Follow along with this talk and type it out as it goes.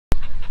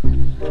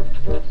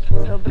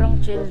Sobrang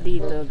chill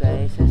dito,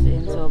 guys. As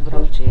in,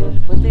 sobrang chill.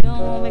 Puti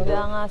yung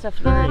umiga nga sa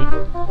floor eh.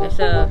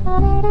 Sa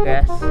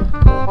grass.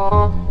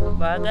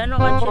 Ba, gano'n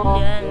ka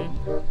chill yan?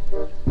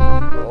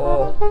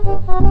 Oo.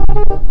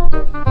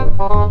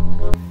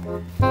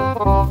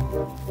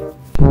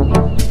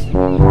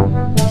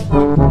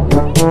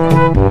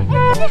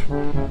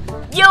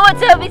 Yo,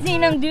 what's up? It's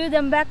Ninang Dude.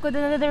 I'm back with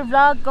another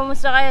vlog.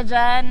 Kumusta kayo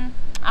dyan?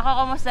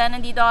 Ako, kumusta?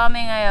 Nandito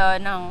kami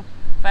ngayon ng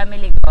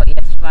family ko.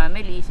 Yes,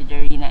 family. Si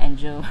Jarina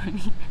and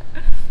Joey.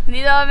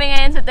 Nandito kami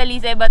ngayon sa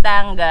Talisay,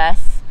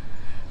 Batangas.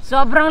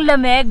 Sobrang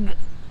lamig.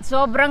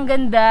 Sobrang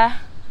ganda.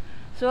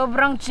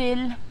 Sobrang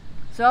chill.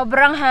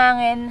 Sobrang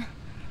hangin.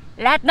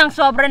 Lahat ng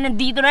sobra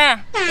nandito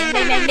na.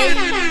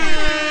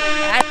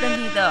 Lahat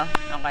nandito.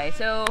 Okay,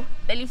 so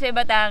Talisay,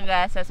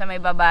 Batangas. Sa may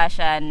baba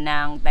siya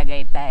ng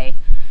Tagaytay.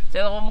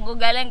 So kung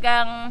galing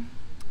kang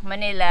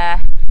Manila,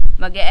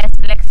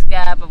 mag-e-SLEX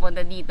ka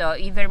papunta dito.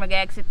 Either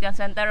mag-exit kang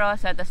Santa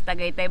Rosa, tapos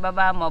Tagaytay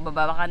baba mo,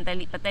 bababa kang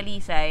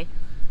Talisay,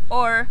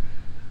 or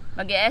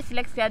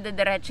mag-e-SLEX ka,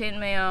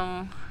 dadiretsin mo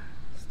yung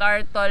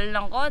Star Toll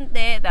ng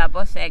konti,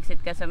 tapos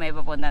exit ka sa may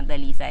papuntang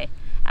Talisay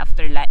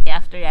after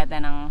yata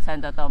ng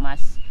Santo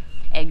Tomas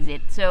exit.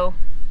 So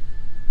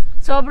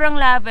sobrang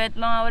lapit,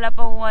 wala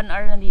pang 1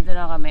 hour nandito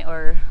na kami,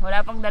 or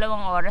wala pang 2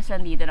 oras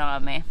nandito na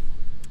kami.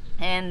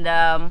 And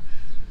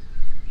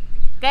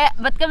kaya,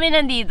 ba't kami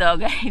nandito,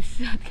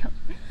 guys?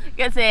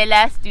 Kasi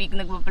last week,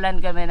 nagpa-plan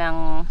kami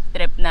ng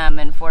trip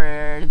namin for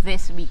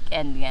this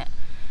weekend nga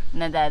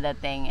na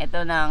dadating.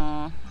 Ito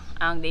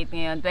ang date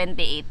ngayon,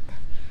 27,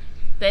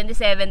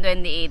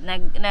 28.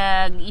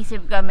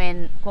 Nag-isip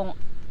kami kung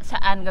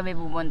saan kami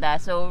pupunta.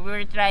 So,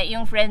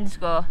 yung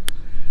friends ko,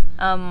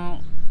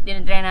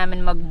 tinatry namin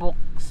mag-book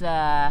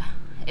sa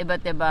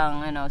iba't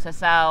ibang, sa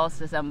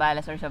South, sa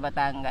Zambales, or sa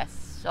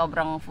Batangas.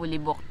 Sobrang fully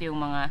booked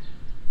yung mga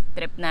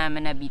trip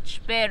namin na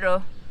beach,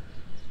 pero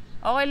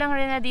okay lang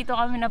rin na dito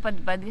kami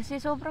napadpad kasi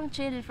sobrang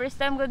chill.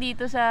 First time ko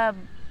dito sa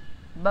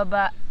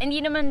baba, hindi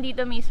naman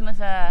dito mismo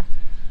sa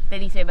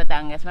Talisay,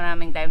 Batangas,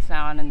 maraming times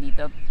na ako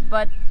nandito,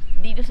 but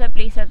dito sa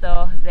place na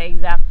to, the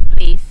exact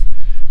place,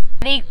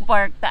 Lake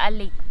Park, Taal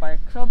Lake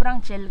Park, sobrang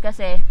chill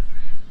kasi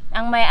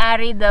ang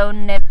may-ari daw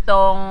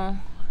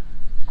netong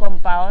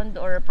compound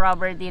or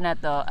property na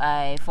to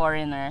ay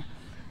foreigner.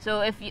 So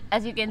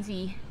as you can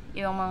see,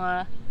 yung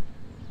mga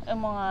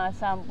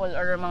sample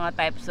or mga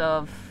types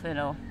of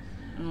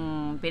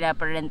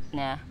pinaparent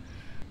niya,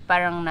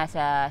 parang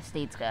nasa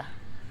States ka.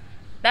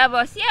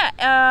 Tapos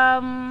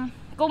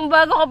kung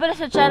bago ka pala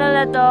sa channel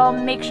na to,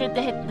 make sure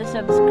to hit the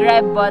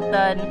subscribe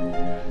button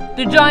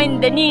to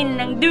join the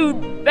Ninang Dude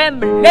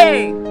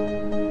family.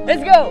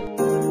 Let's go!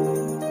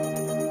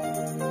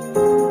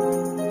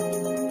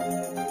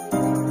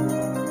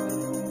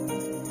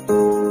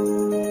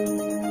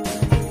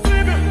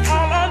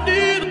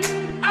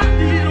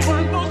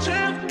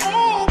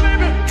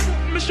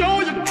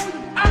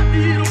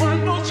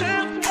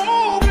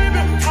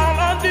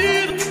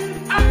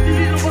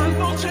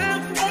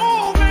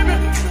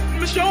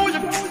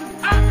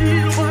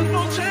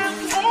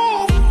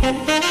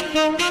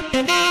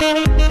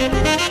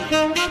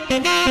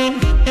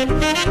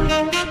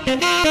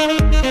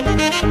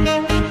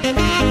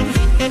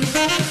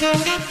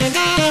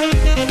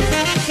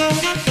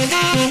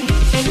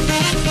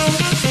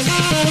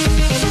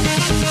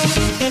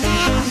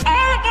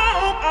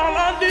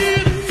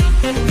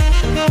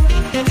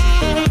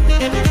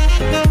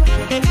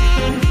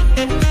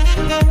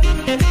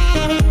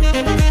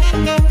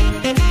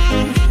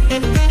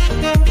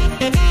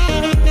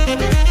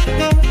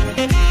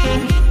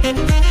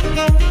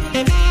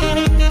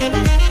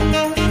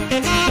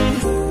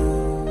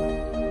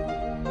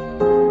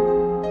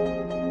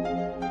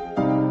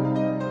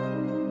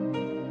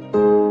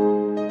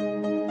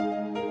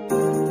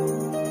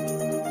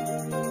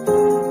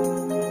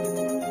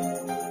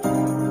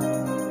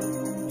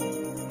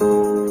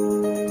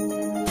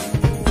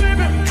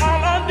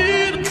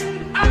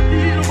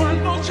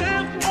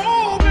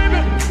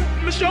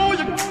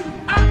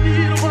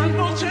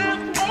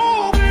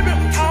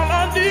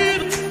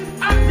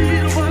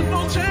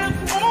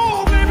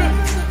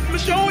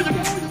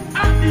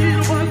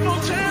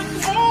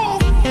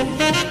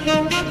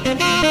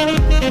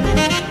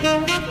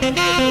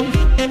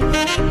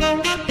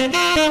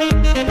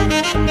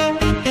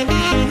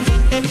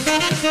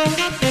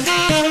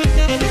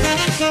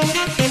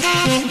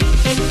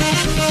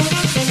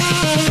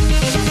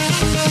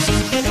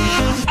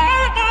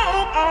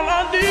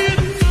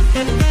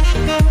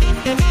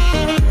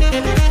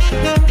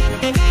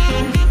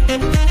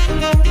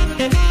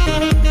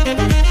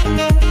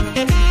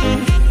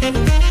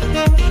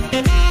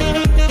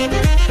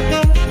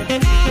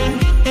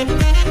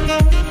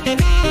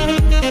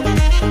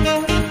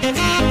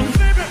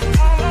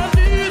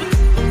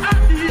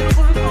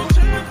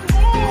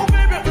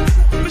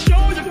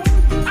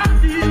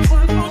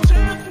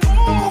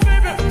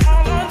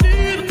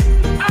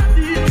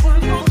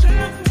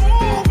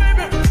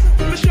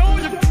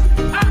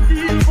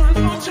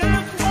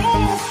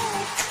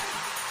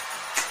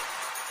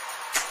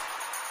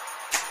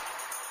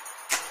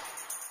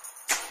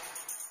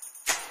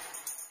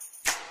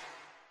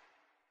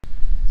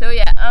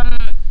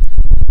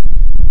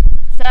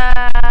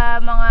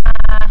 mga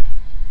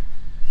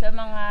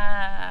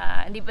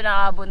hindi pa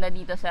nakakapunta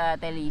dito sa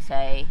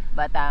Talisay,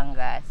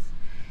 Batangas,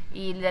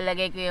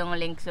 ilalagay ko yung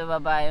link sa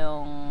baba,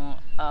 yung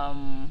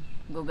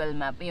Google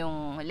Map,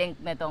 yung link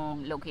na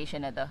tong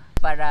location na to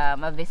para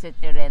ma-visit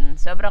nyo rin.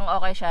 Sobrang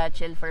okay siya,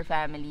 chill for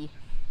family.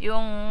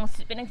 Yung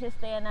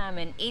pinagsistayan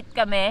namin, 8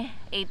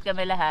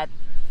 kami lahat.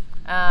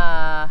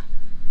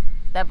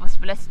 Tapos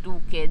plus 2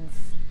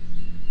 kids.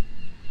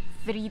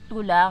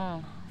 3-2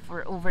 lang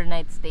for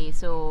overnight stay.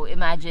 So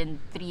imagine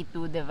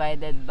 3-2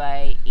 divided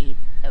by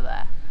 8,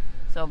 diba?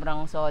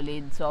 Sobrang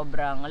solid,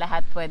 sobrang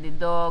lahat. Pwede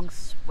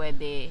dogs,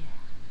 pwede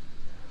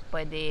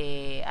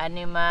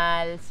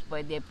animals,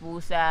 pwede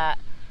pusa,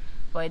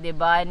 pwede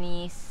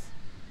bunnies.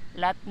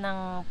 Lahat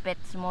ng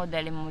pets mo,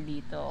 dali mo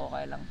dito,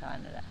 okay lang sa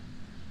kanila.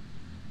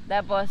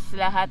 Tapos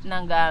lahat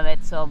ng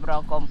gamit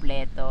sobrang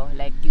kompleto,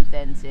 like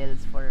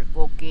utensils for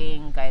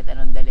cooking, kahit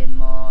anong dalhin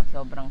mo,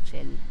 sobrang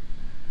chill.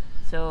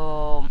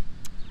 So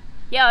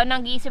yeah,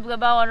 nag-iisip ka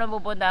ba kung ano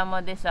pupunta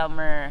mo this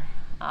summer?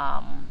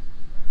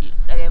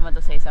 Lagay mo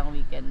to sa isang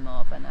weekend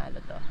mo, panalo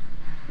to.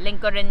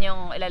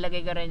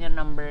 Ilalagay ko rin yung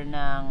number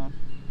ng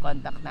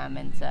contact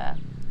namin sa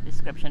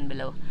description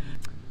below.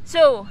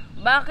 So,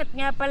 bakit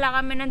nga pala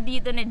kami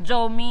nandito ni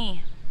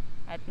Jomi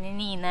at ni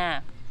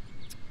Nina?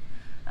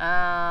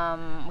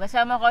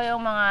 Kasama ko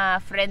yung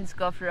mga friends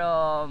ko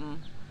from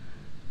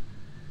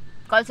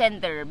call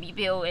center,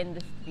 BPO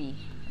industry.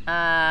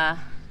 5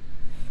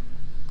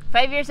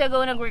 years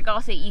ago, nag-work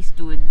ako sa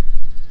Eastwood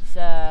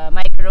sa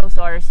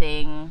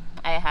micro-sourcing.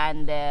 I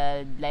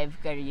handled live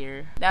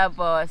career.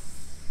 Tapos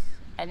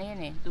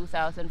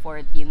 2014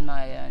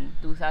 mga yun.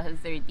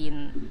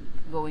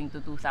 2013 going to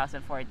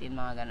 2014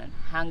 mga ganun.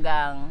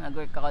 Hanggang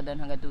nag-work ako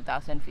doon hanggang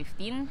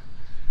 2015.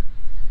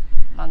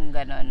 Mga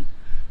ganun.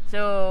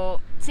 So,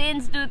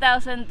 since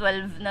 2012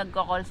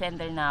 nagko-call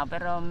center na ako,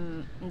 pero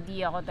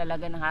hindi ako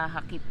talaga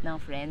nakakakip ng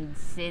friends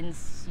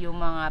since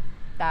yung mga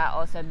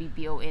tao sa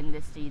BPO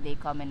industry, they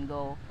come and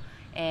go.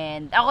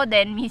 And ako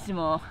din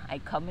mismo,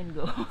 I come and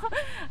go.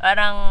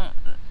 Parang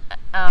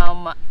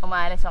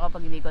umaalis ako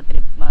pag hindi ko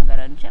trip, mga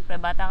ganun. Siyempre,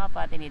 bata ka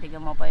pa,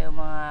 tinitigan mo pa yung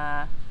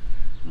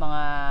mga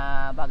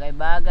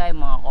bagay-bagay,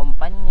 mga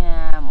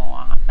kumpanya,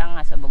 mga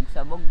tanga,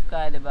 sabog-sabog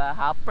ka, diba?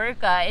 Hopper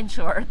ka, in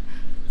short.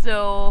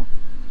 So,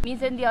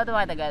 minsan di ako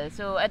tumatagal.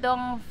 So,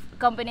 itong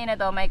company na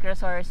to,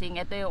 microsourcing,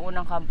 ito yung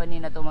unang company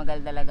na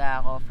tumagal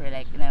talaga ako for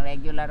like, na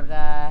regular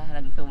ka,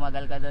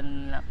 nagtumagal ka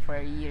dun for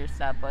years,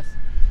 tapos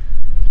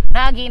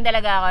naging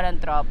talaga ako ng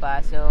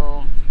tropa.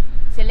 So,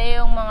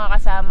 sila yung mga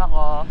kasama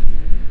ko.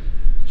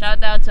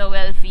 Shoutout sa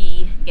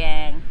Wealthy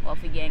Gang.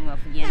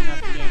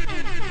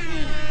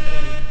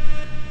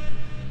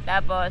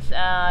 Tapos,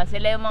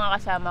 sila yung mga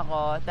kasama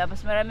ko.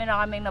 Tapos, marami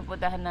na kaming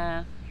naputahan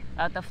na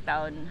out of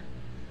town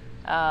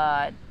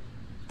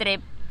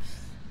trips.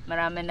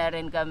 Marami na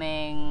rin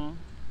kaming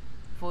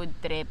food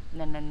trip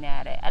na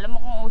nangyari. Alam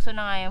mo kung uso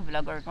na nga yung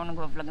vlog, or kung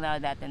nag-vlog na ako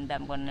dati,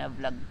 dam ko na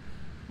vlog,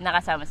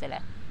 nakasama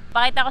sila.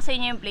 Pakita ko sa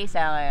inyo yung place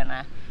ngayon.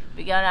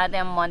 Bigyan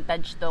natin ang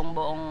montage tong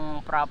buong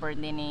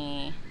property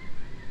ni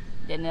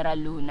General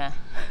Luna.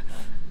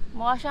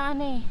 Mukha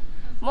siyang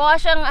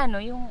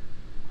yung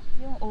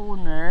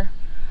owner.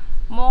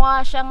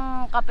 Mukha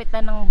siyang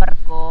kapitan ng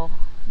barko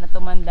na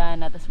tumanda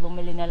na, tapos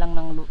bumili na lang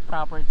ng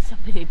property sa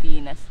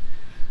Pilipinas.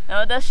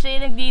 No, tapos siya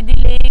yung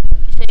nagdidilig.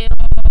 Siya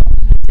yung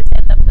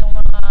nagsiset up ng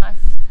mga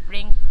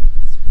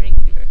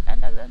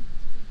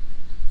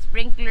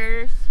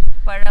sprinklers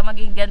para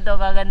maging ganto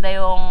kaganda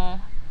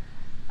yung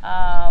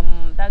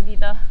tag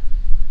dito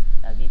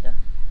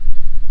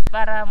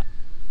para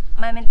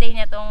ma-maintain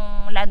niya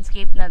tong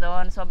landscape na to.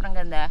 Sobrang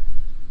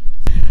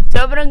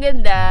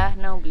ganda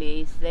ng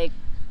place. Like,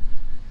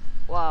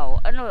 wow,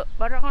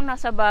 parang akong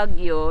nasa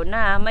Baguio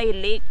na may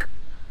lake.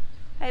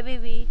 Hi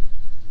baby,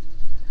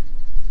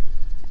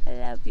 I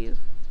love you.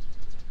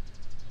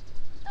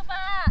 Ito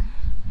pa.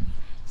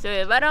 So,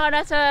 parang ako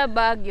nasa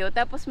Baguio,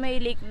 tapos may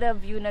lake na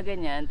view na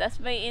ganyan, tapos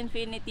may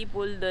infinity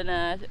pool doon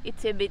na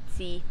it's a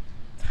bitsy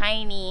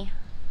tiny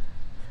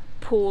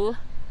pool,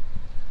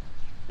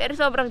 pero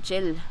sobrang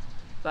chill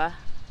pa.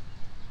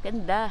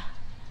 Ganda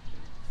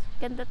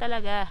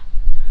talaga.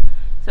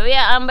 So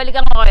yeah,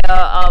 balikan ko kayo,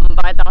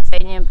 pakita ko sa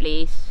inyo yung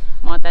place,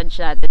 montage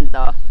natin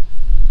to.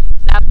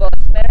 Tapos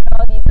meron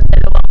ako dito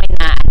dalawang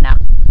inaanak,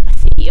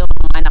 kasi yung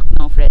anak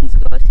ng friends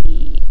ko,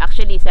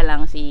 actually isa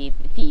lang, si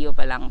Theo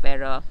pa lang,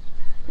 pero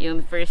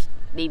yung first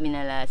baby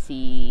nila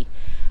si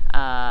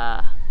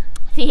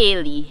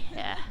Hailey.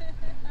 Yeah.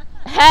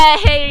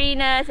 Hey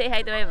Rina, say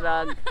hi to my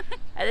vlog.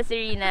 At si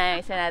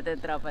Rina, isa natin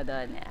tropa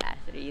doon. Yeah,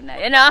 si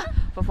Rina. Yan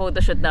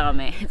pa-photoshoot na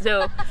kami.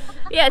 So,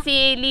 yeah, si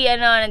Hailey,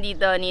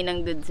 nandito,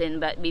 Ninang Dudsin.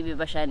 Baby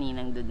ba siya?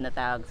 Ninang Dud na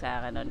tawag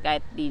sa akin nun.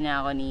 Kahit di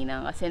na ako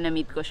Ninang, kasi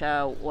na-meet ko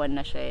siya, 1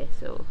 na siya eh.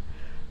 So,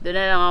 doon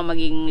na lang ako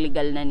maging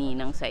legal na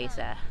Ninang sa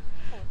isa.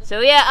 So,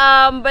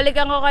 yeah,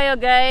 balikan ko kayo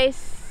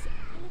guys.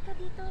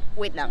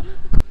 Wait lang.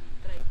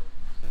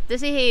 Ito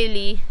si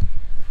Hailey.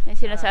 Yung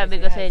sinasabi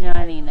ko sa inyo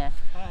kanina.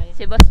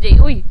 Si Boss J.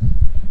 Uy!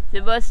 Si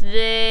Boss J.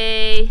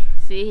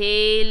 Si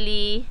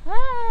Hailey.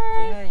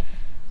 Hi!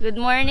 Good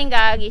morning,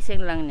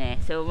 kakagising lang niya.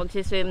 So,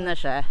 magsiswim na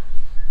siya.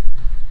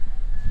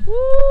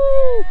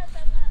 Woo!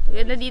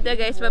 Ganda dito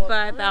guys,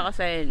 papakita ko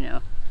sa inyo.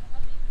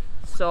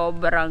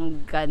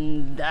 Sobrang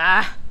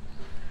ganda.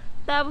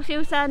 Tapos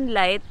yung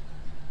sunlight,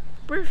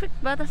 perfect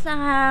batas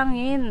ng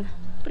hangin.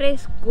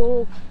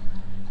 Presko.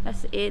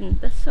 As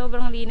in. Tapos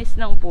sobrang linis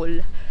ng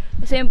pool.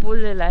 Kasi yung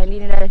pool nila,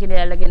 hindi nila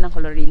kinilalagyan ng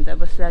chlorine.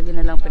 Tapos lagi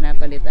na lang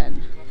pinapalitan.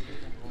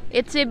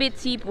 It's a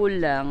bitsy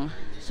pool lang.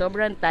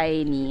 Sobrang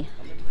tiny.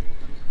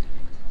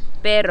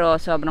 Pero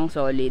sobrang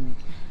solid.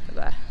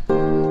 Diba?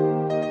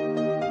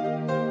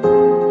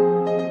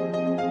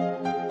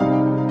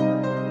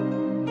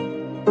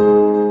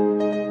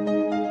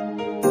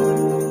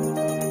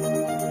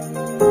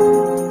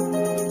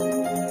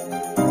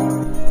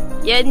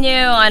 Yan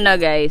yung ano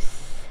guys.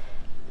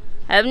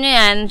 Alam nyo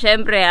yan,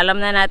 syempre, alam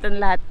na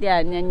natin lahat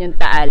yan. Yan yung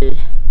Taal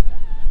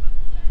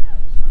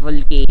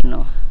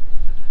volcano.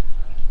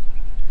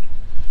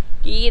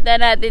 Kikita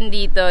natin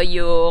dito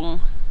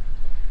yung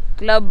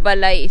Club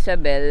Balay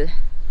Isabel.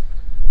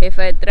 If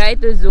I try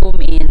to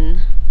zoom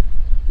in,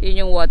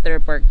 yun yung water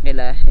park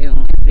nila,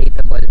 yung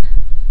inflatable.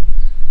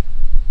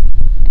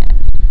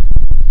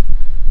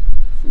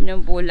 Yan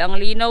yung pool.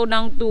 Ang linaw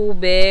ng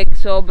tubig,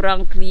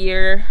 sobrang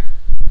clear.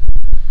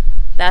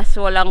 Tas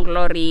walang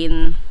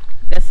chlorine.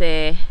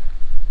 Kasi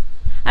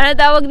ano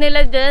tawag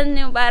nila dyan?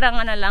 Yung parang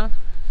ano lang,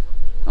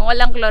 yung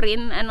walang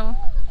chlorine, anong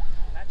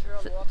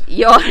natural water.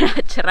 Yun,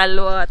 natural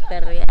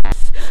water, yes.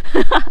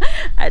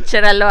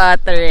 Natural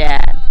water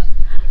yan.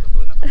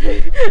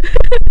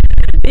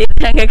 Dito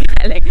nang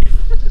gagaling.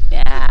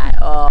 Yan,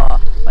 oh,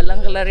 walang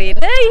chlorine.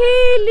 Ay,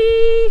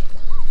 Hailey!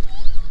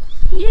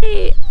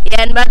 Yay!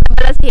 Yan, bata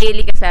pala si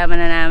Hailey, kasama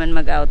na naman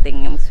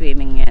mag-outing, yung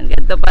swimming yan.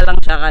 Ganito pa lang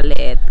siya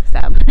kaliit,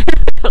 kasama na.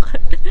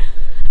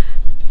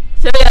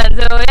 So yan,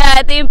 so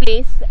yeah, ito yung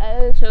place.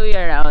 I'll show you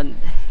around.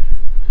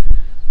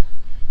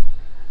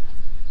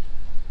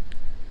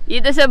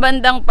 Dito sa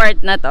bandang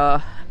part na to,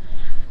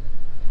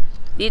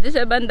 dito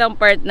sa bandang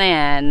part na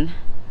yan,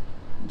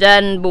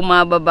 dyan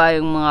bumababa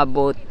yung mga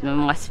boat,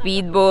 yung mga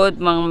speedboat,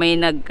 mga may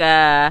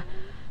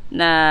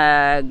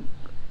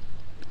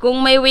kung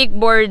may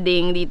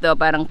wakeboarding dito,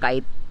 parang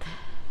kite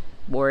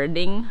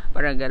boarding,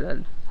 parang galon.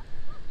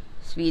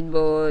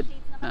 Speedboat,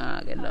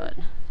 galon.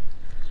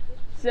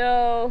 So,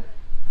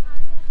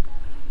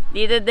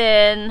 dito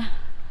din,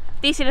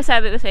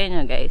 sinasabi ko sa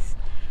inyo guys,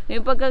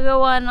 yung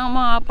pagkagawa ng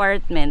mga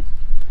apartment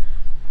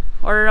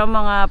or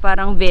mga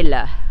parang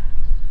villa,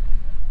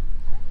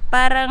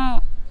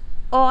 parang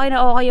okay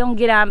na okay yung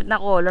ginamit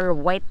na color,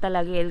 white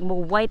talaga,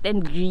 white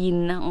and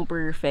green ang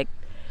perfect.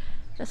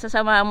 Tapos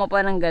sasama mo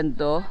pa ng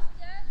ganito,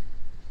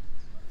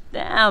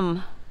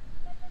 damn.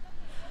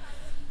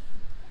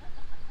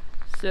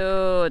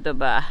 So ito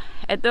ba,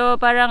 ito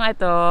parang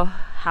ito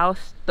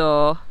house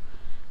to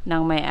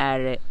ng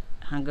may-ari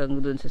hanggang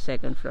dun sa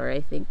second floor,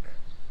 I think.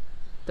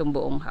 Itong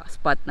buong house,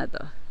 spot na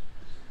to.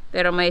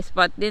 Pero may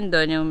spot din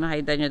doon, yung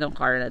makita nyo tong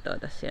car na to.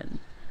 Tapos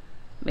yan,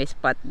 may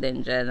spot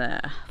din dyan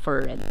na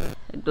for rent.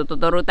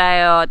 Tututuro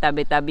tayo,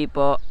 tabi-tabi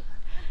po.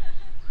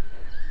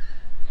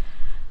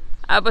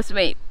 Tapos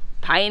may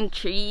pine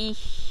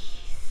trees.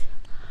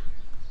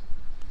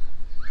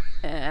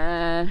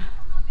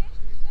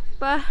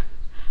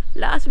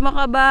 Lakas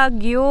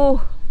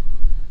makabagyo.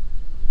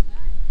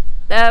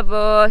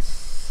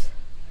 Tapos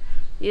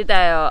yun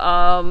tayo,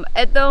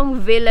 etong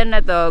villa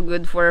na to,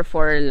 good for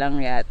 4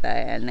 lang yata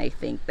yan, I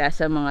think.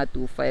 Tasa mga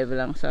 2.5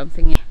 lang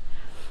something.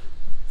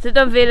 So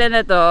itong villa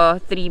na to,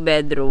 3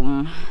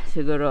 bedroom,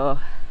 siguro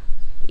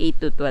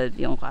 8 to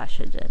 12 yung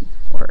kasya dyan,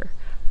 or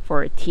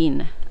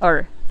 14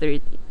 or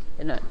 30,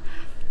 ano.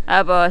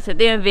 Tapos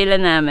ito yung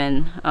villa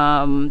namin,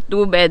 2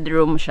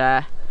 bedroom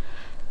siya.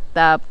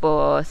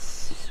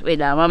 Tapos wait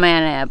lang,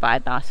 mamaya na yan,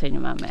 pakita ko sa inyo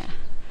mamaya.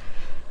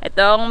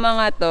 Itong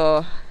mga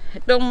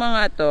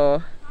to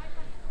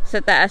sa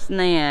taas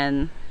na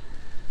yan,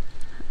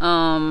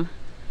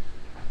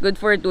 good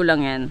for 2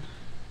 lang yan.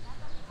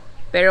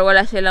 Pero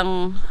wala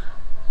silang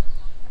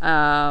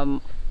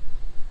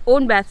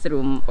own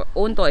bathroom or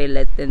own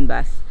toilet and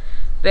bath.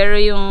 Pero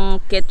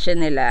yung kitchen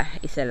nila,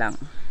 isa lang.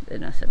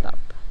 Doon sa top.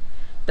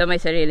 Ito may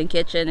sariling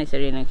kitchen,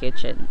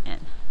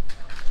 Yan.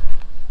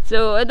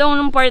 So,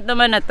 itong part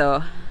naman na to,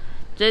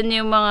 dyan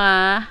yung mga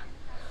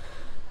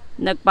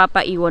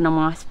nagpapaiwan ng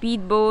mga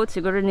speedboats.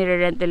 Siguro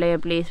nire-rent nila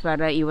yung place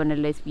para iwan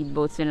nila yung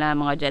speedboats nila,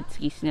 mga jet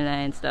skis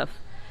nila and stuff.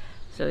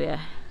 So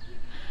yeah,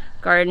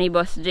 car ni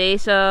Boss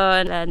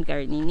Jason,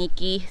 car ni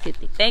Nikki.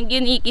 Thank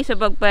you Nikki sa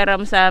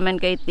pagparam sa amin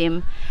kay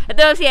Tim.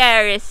 Ito si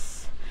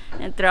Aris,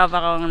 yung tropa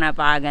kong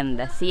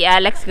napakaganda, si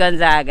Alex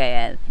Gonzaga.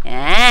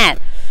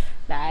 Yan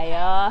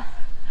tayo,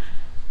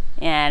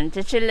 yan,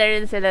 chill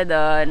rin sila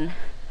doon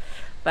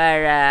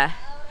para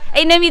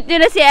ay, na-meet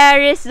nyo na si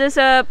Aris doon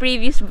sa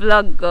previous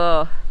vlog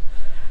ko.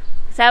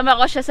 Sama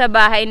ko siya sa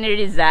bahay ni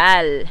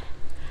Rizal.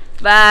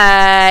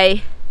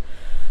 Bye!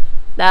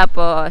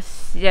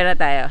 Tapos, diyan na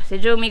tayo. Si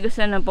Jumi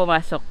gusto nang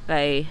pumasok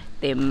kay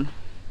Tim.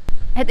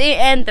 Ito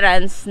yung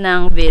entrance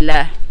ng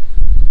villa.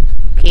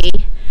 Okay?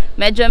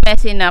 Medyo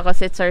messy na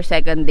kasi it's our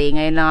second day.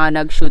 Ngayon lang ako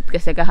nag-shoot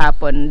kasi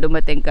kahapon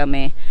dumating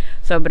kami.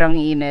 Sobrang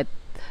init.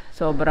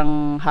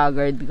 Sobrang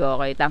haggard ko.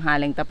 Okay,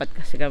 tanghaling tapat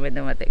kasi kami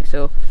dumating.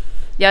 So,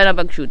 di ako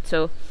napag-shoot.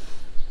 So,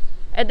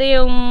 ito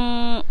yung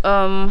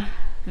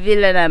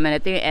villa namin.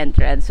 Ito yung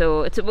entrance.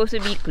 So, it's supposed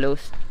to be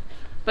closed.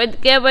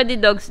 Kaya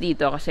pwede dogs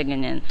dito kasi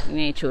ganyan.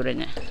 Yung itsura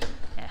niya.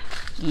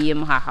 Hindi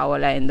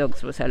makakawala yung dogs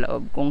mo sa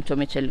loob. Kung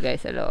chumichil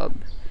guys sa loob.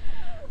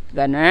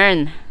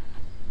 Ganun.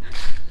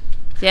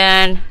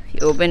 Yan.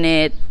 You open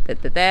it.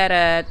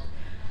 Tatatarat.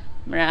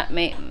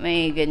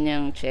 May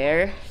ganyang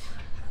chair.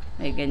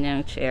 May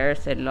ganyang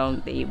chairs and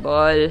long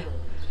table.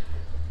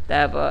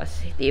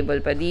 Tapos, table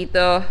pa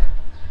dito.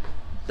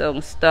 Itong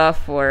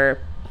stuff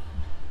for,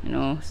 you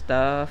know,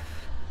 stuff.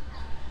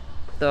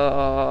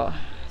 Ito.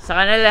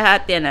 Sa kanila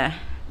lahat yan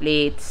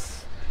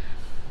plates.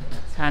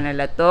 Sa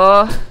kanila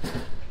to.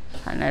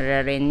 Sa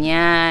kanila rin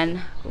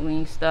yan.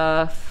 Cooking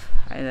stuff.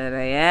 Sa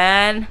kanila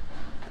yan.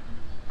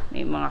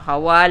 May mga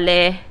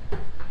kawali.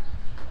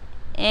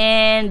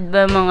 And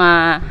mga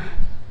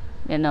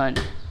ganon.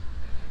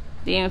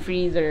 Ito yung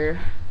freezer.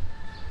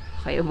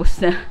 Okay, ubos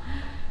na.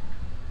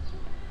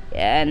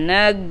 Yan,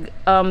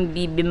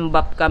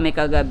 bibimbap kami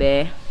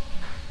kagabi.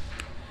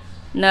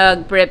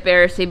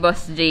 Nag-prepare si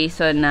Boss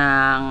Jason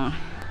ng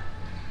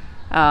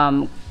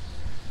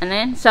ano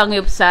yun?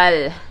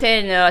 Sangyupsal.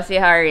 Si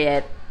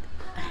Harriet.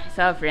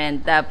 Sa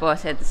friend.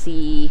 Tapos, ito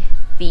si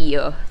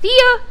Theo.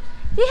 Theo!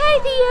 Say hi,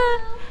 Theo!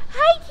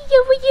 Hi, Theo!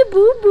 With you,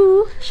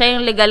 boo-boo! Siya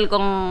yung legal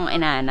kong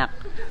inaanak.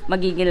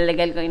 Magiging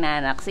legal kong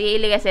inaanak. Si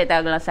Ili kasi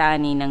tawag lang sa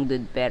akin ng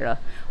dude. Pero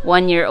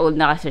 1-year-old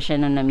na kasi siya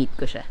nung na-meet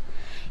ko siya.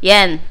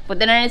 Yan.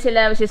 Punta na rin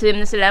sila. Magsiswim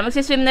na sila.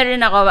 Magsiswim na rin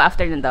ako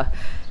after nito.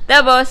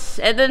 Tapos,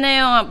 eto na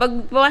yung pag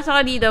pumasok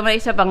ka dito, may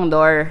isa pang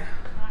door.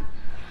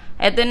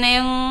 Eto na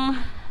yung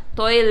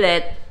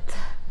toilet.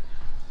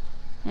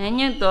 Yan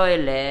yung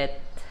toilet.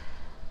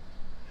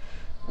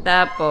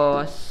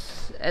 Tapos,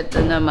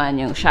 eto naman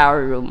yung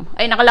shower room.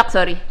 Ay, nakalock.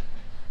 Sorry.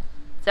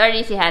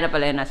 Sorry, si Hannah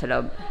pala yung nasa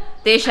loob.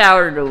 Ito yung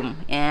shower room.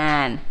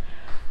 Yan.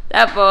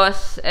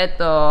 Tapos,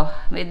 eto,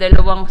 may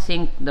dalawang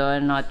sink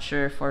doon. Not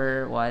sure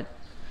for what.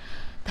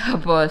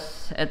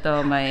 Tapos,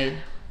 eto, may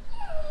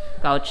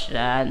couch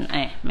dyan.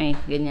 Ay, may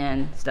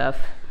ganyan stuff.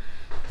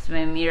 Tapos,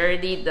 may mirror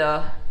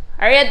dito.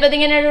 Harriet,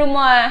 patingin na room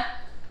mo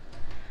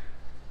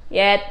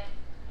Yet.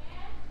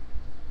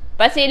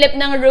 Pasilip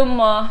ng room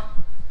mo.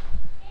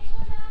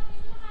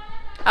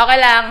 Okay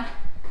lang.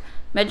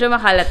 Medyo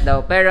makalat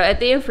daw. Pero,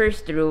 ito yung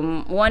first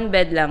room. 1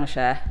 bed lang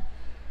siya.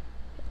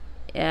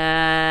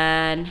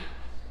 Yan.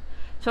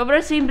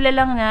 Sobrang simple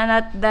lang na.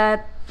 Not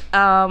that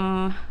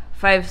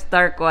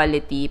 5-star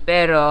quality.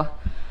 Pero,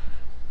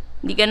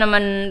 hindi ka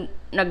naman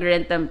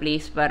nag-rent ng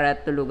place para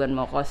tulugan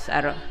mo. Kasi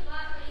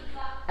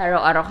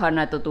araw-araw ka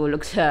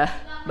natutulog sa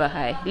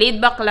bahay. Laid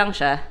back lang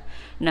siya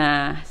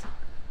na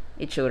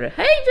itsura.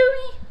 Hey,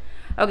 Joey!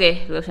 Okay,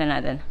 close na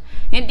natin.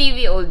 Yung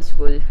TV old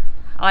school.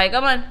 Okay,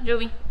 come on,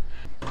 Joey.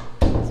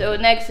 So,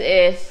 next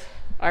is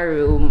our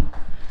room.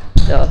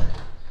 So,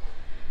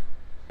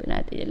 put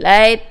natin yung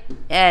light.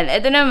 And,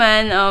 ito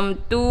naman,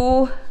 2,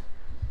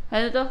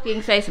 ano to?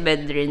 King size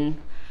bed rin.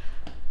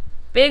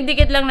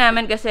 Pinagdikit lang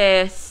namin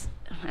kasi,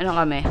 ano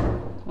kami?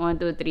 1,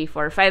 2, 3,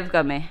 4, 5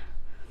 kami.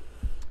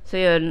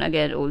 So, yun,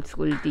 again, old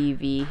school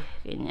TV.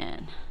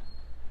 Ganyan.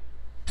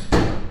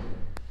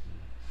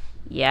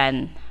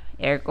 Yan.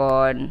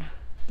 Aircon,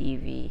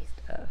 TV,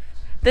 stuff.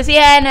 Ito si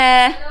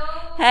Hannah!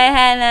 Hello. Hi,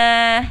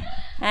 Hannah!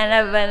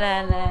 Hannah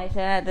Banana. Isa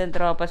natin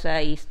tropa sa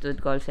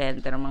Eastwood Call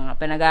Center. Mga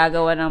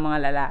pinagagawa ng mga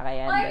lalaki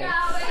yan.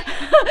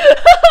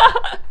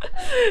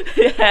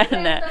 Yan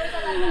na.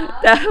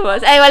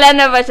 Tapos, ay, wala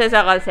na ba siya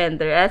sa call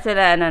center?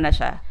 Sila, ano na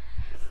siya?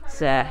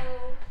 Sa,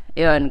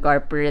 yun,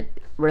 corporate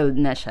world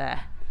na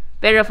siya.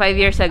 Pero 5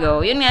 years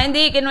ago, yun nga,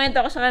 hindi,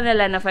 kinuwento ko sa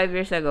kanila na 5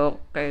 years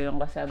ago, kayo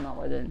yung kasama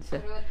ko dun. So,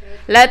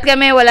 lahat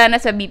kami wala na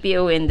sa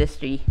BPO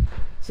industry.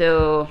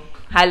 So,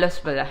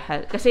 halos pala.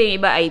 Kasi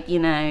iba IT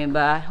na,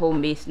 iba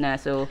home-based na.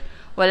 So,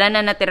 wala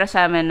na natira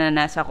sa amin na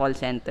nasa call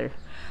center.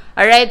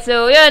 Alright,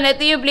 so, yun,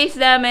 ito yung place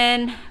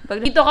namin. Pag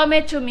dito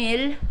kami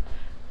chumil,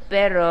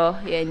 pero,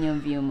 yan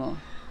yung view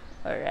mo.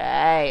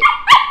 Alright.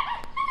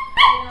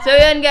 So,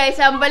 yun guys,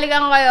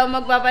 balikan ko kayo.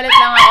 Magpapalit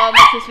lang ako.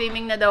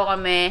 Magsiswimming na daw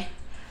kami.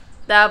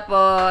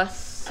 Tapos,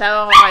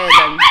 sama ko kayo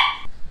doon.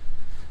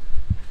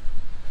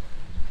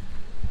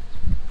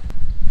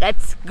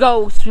 Let's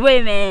go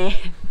swimming!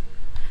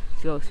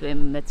 Let's go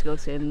swim, let's go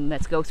swim,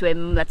 let's go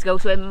swim, let's go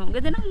swim.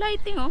 Ganda ng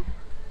lighting, oh.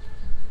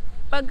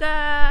 Pag,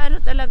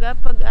 ano talaga,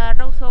 pag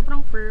araw,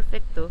 sobrang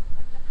perfect, oh.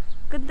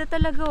 Ganda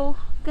talaga, oh.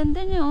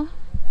 Ganda niyo,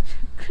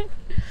 oh.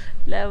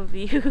 Love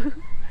you.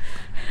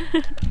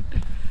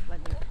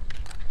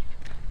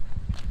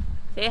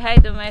 Say hi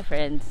to my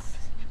friends.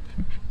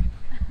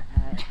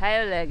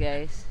 Hi ulit,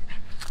 guys.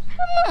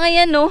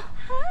 Ayan, oh.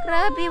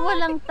 Grabe,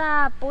 walang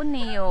tapon,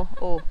 eh, oh.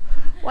 Oh.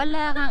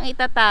 Wala kang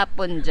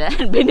itatapon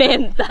dyan.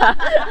 Binenta.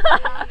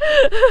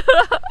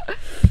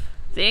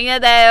 Sige nga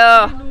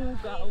tayo.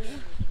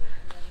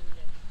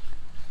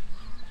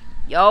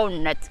 Yo,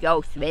 let's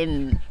go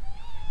swim.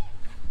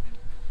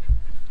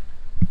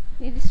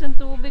 Linis ng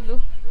tubig, oh.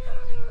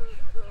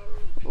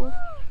 Oh.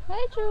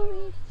 Hi,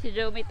 Joey. Si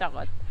Joey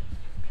takot.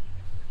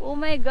 Oh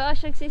my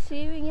gosh,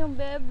 nagsisiwing yung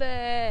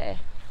bebe.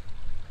 Hi!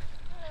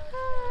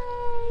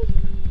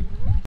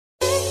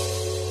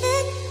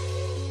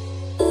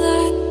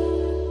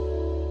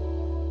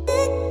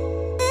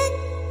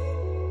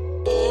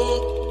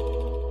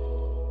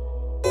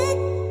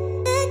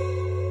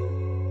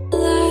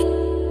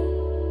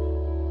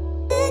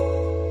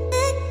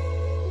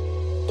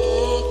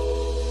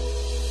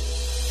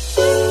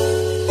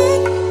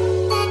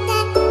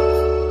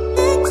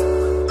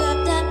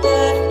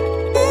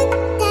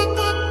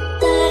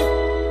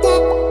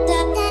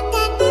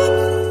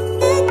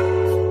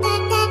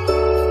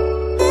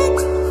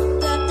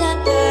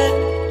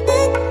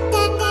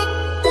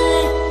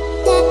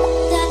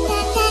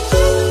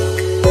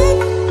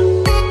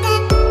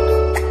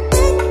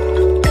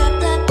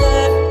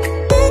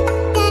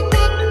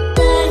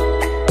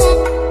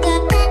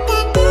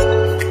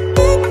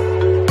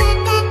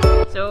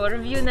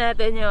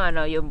 Natin yung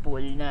yung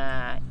pool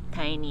na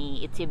tiny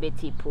itsy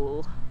bitsy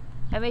pool.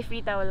 Ay, may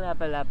free towel nga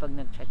pala pag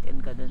nag-check-in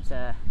ka dun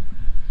sa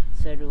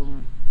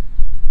room.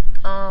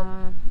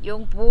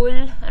 Yung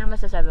pool, ano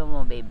masasabi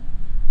mo, babe?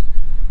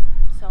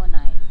 So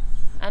nice.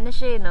 Ano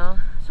siya, no?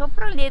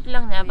 Sobrang liit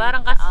lang niya.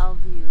 Parang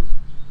view.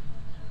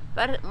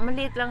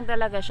 Maliit lang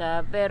talaga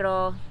siya,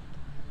 pero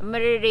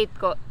marirate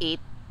ko 8.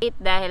 8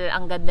 dahil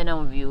ang ganda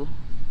ng view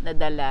na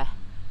dala.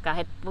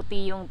 Kahit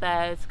puti yung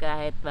tiles,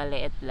 kahit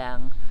maliit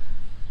lang.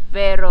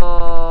 Pero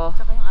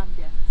tsaka yung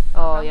ambience.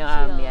 Oh, yung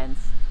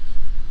ambience.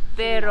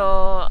 Pero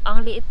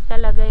ang liit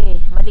talaga eh.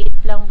 Maliit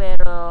lang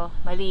pero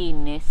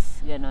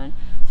malinis, ganun.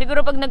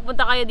 Siguro pag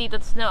nagpunta kayo dito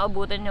tapos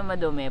naabutan nyo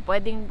madumi,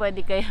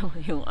 pwede kayo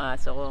yung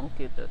aso ko, ang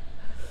cute.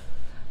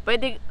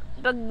 Pwede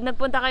pag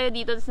nagpunta kayo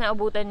dito tapos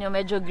naabutan nyo,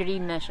 medyo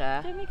green na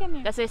siya.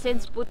 Kasi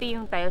since puti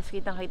yung tiles,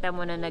 kitang-kita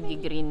mo na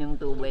nag-green yung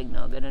tubig,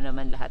 no? Ganun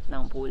naman lahat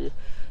ng pool.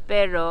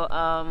 Pero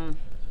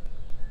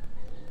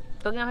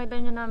pag nakita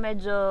nyo na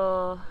medyo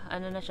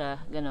ano na siya,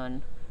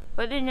 ganun,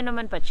 pwede nyo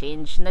naman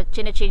pa-change.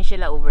 Chine-change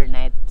sila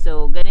overnight.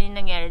 So, ganun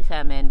yung nangyari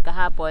sa amin.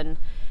 Kahapon,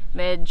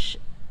 medyo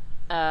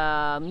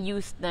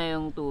used na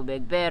yung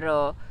tubig.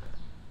 Pero,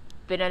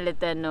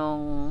 pinalitan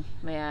nung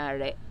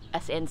may-ari.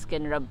 As in,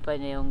 skin rub pa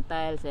niya yung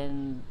tiles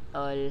and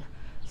all.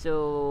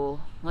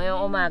 So, ngayong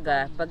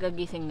umaga,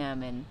 pagkagising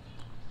namin,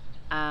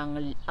 ang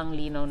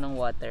linaw ng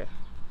water.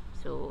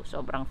 So,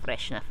 sobrang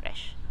fresh na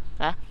fresh.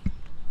 Ha?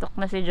 Tok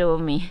na si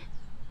Jomi.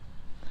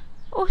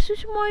 Oh,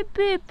 sus my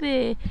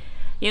pepe.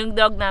 Yung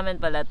dog namin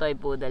pala, toy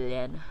poodle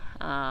yan.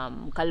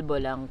 Kalbo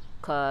lang.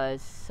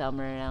 Cause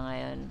summer na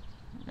ngayon.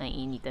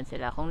 Naiinitan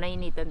sila. Kung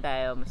nainitan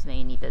tayo, mas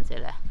nainitan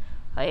sila.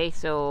 Okay,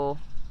 so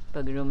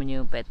pag-room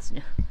nyo yung pets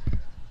nyo.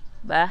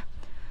 Ba?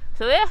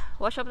 So yeah,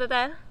 wash up na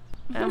tayo.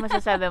 Ano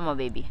masasabi mo,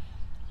 baby?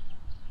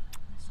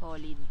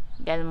 Solid.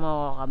 Gano'n mo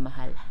ako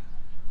kamahal?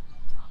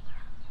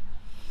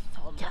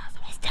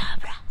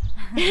 Sobra.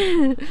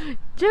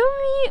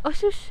 Joey! Oh,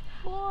 sus.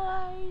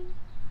 Boy!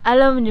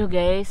 Alam nyo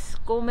guys,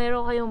 kung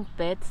meron kayong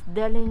pets,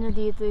 dalhin nyo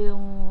dito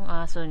yung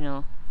aso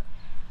nyo.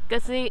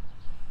 Kasi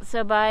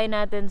sa bahay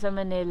natin sa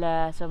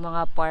Manila, sa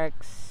mga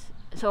parks,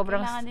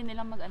 sobrang kailangan din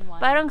nilang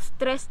mag-unwind. Parang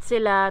stressed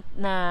sila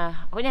na,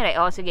 kunyari,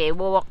 sige,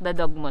 walk the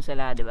dog mo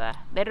sila, di ba?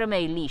 Pero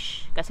may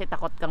leash, kasi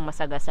takot kang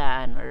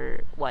masagasaan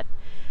or what.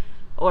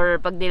 Or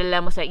pag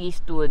dinala mo sa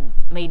Eastwood,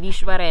 may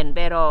leash pa rin,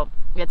 pero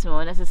gets mo,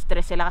 nasa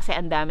stress sila kasi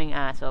ang daming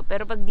aso.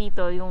 Pero pag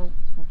dito, yung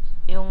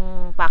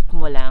pack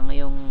mo lang,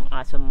 yung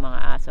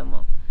mga aso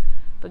mo,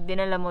 pag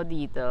dinala mo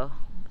dito,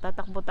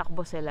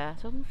 tatakbo-takbo sila.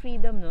 So,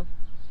 freedom, no?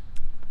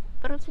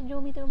 Pero si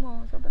Jomi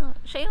mo, sobrang,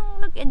 siya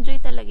yung nag-enjoy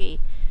talaga eh.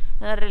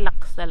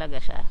 Na-relax talaga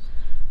siya.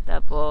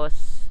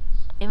 Tapos,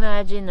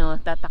 imagine, no,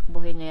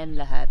 tatakbuhin niya yan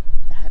lahat.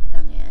 Lahat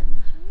lang yan.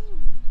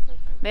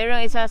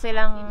 Meron isa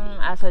silang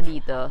aso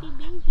dito.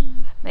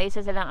 May isa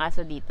silang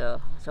aso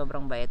dito.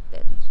 Sobrang bait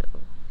din. So,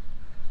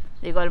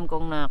 hindi ko alam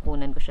kung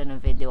nakunan ko siya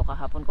ng video.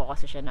 Kahapon ko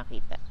kasi siya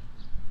nakita.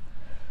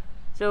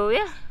 So,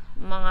 yeah.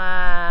 Mga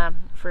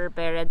fur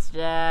parents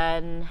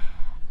dyan,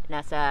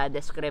 nasa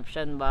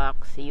description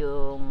box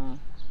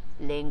yung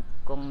link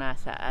kung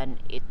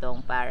nasaan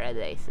itong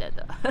paradise na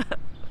to.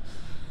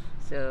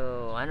 So,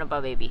 ano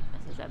pa, baby?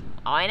 Masasabi mo?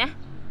 Okay na?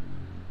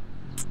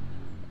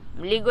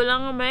 Ligo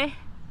lang kami.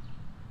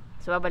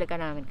 So, babalikan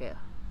namin kayo.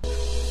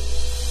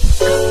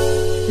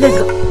 Let's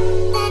go!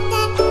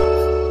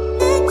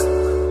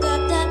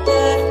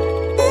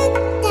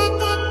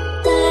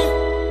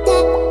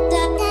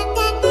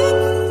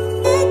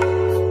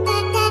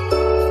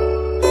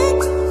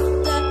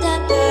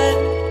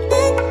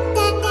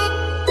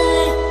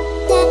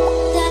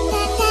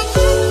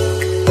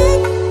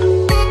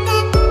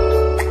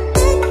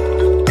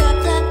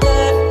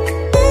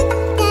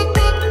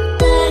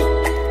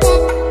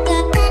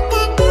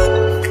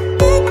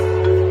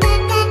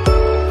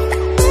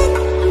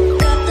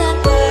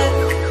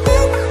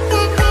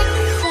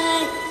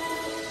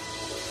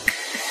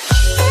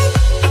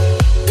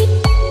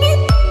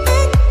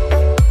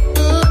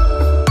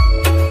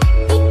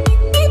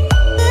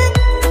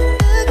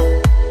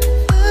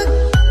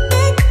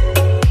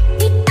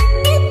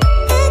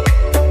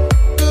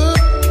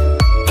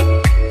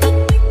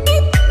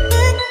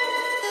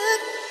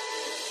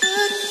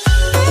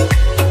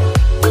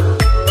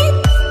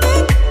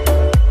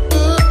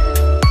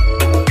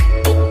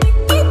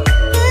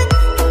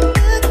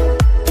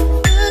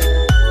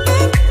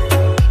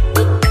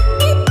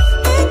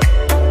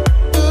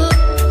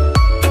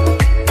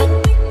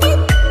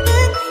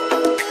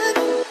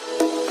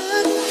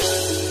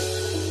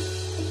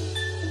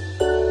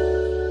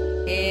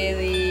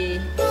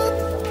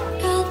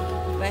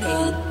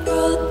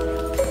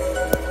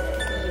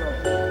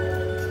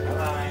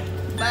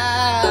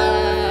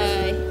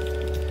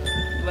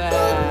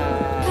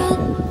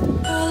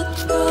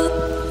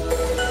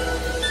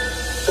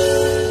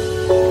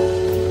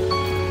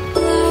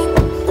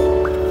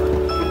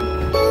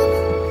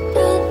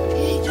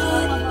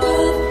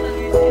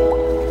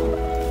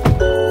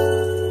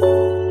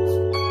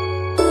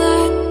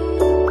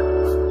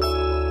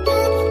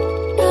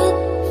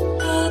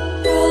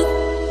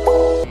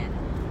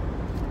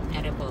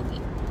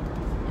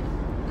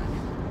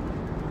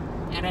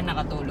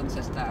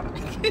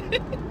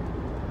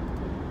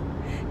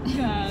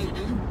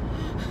 Gago.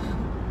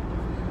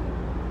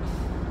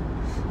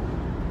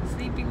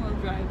 Sleeping while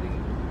driving.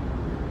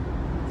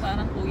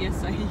 Parang Kuya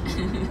Sai.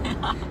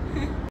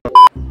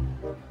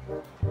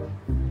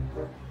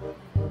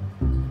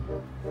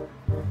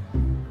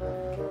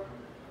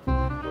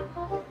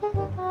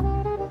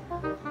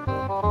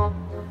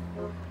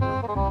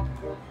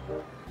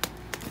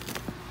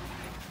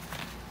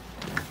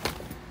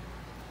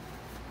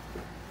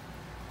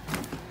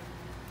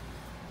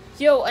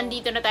 Yo,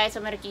 andito na tayo sa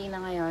Marikina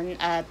ngayon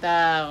at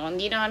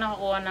hindi na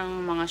nakakuha ng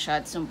mga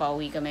shots nung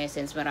pauwi kami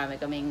since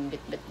marami kaming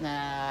bit-bit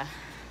na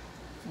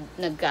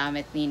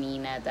naggamit ni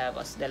Nina,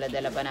 tapos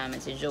dala-dala pa namin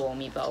si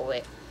Jomi pa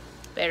uwi.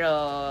 Pero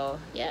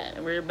yeah,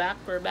 we're back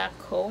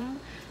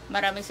home.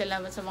 Maraming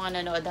salamat sa mga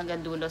nanood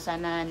hanggang dulo.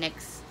 Sana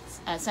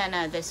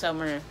this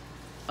summer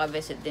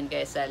pa-visit din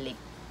kayo sa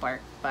Lake Park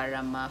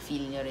para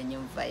ma-feel nyo rin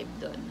yung vibe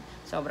doon.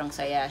 Sobrang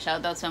saya.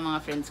 Shoutout sa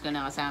mga friends ko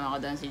na kasama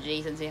ko doon. Si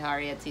Jason, si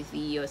Harriet, si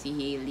Theo, si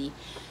Hailey,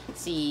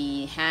 si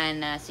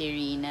Hannah, si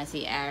Rina,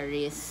 si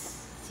Aris,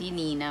 si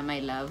Nina, my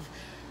love.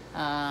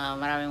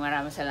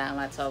 Maraming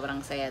salamat.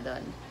 Sobrang saya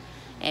doon.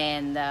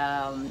 And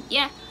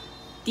yeah,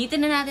 dito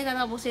na natin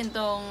tatapusin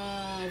tong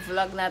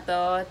vlog na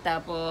to.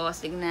 Tapos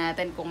tingnan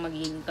natin kung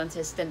maging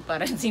consistent pa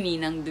rin si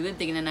Ninang Dude.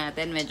 Tingnan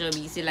natin. Medyo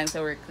busy lang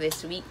sa work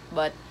this week.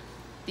 But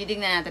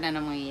titignan natin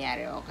na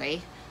mangyayari, okay?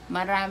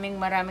 Maraming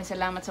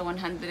salamat sa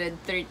 113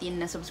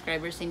 na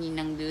subscribers ni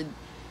Ninang Dude.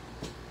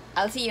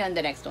 I'll see you on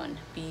the next one.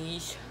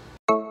 Peace.